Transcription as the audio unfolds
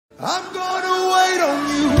I'm gonna wait on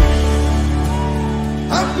you.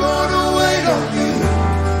 I'm gonna wait on you.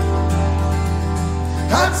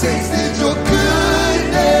 I've tasted your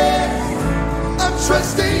goodness. I'm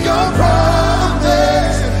trusting your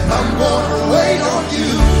promise. I'm gonna wait on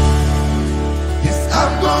you. Yes,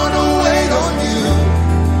 I'm gonna wait on you.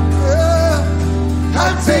 Yeah.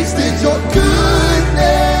 I've tasted your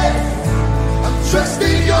goodness. I'm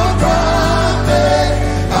trusting your promise.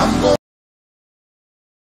 I'm going.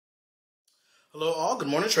 Hello all, good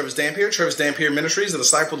morning. Travis Dampier, Travis Dampier Ministries, a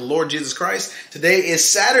disciple of the Lord Jesus Christ. Today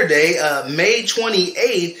is Saturday, May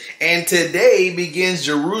 28th, and today begins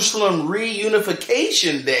Jerusalem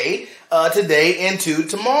Reunification Day, today into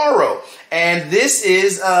tomorrow. And this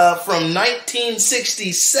is from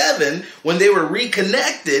 1967 when they were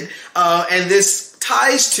reconnected, and this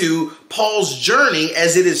ties to Paul's journey,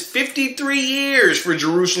 as it is 53 years for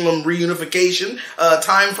Jerusalem Reunification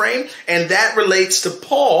time frame, and that relates to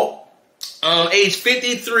Paul. Age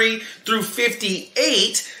 53 through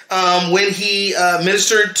 58, when he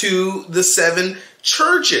ministered to the 7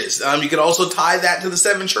 churches. You could also tie that to the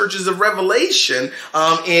 7 churches of Revelation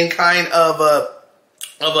in kind of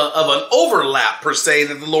an overlap per se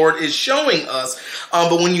that the Lord is showing us.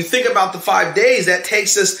 But when you think about the 5 days, that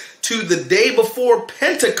takes us to the day before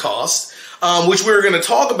Pentecost, which we're going to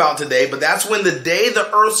talk about today. But that's when the day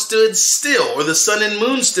the earth stood still, or the sun and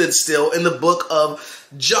moon stood still, in the book of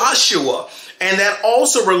Joshua. And that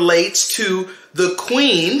also relates to the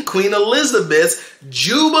Queen Elizabeth's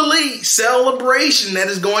Jubilee celebration that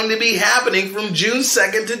is going to be happening from June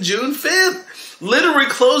 2nd to June 5th. Literally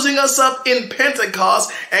closing us up in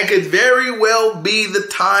Pentecost, and could very well be the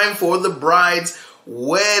time for the bride's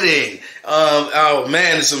wedding. Oh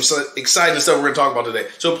man, there's some exciting stuff we're going to talk about today.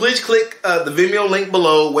 So please click the Vimeo link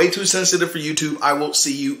below. Way too sensitive for YouTube. I will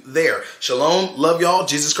see you there. Shalom. Love y'all.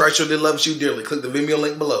 Jesus Christ surely loves you dearly. Click the Vimeo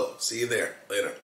link below. See you there. Later.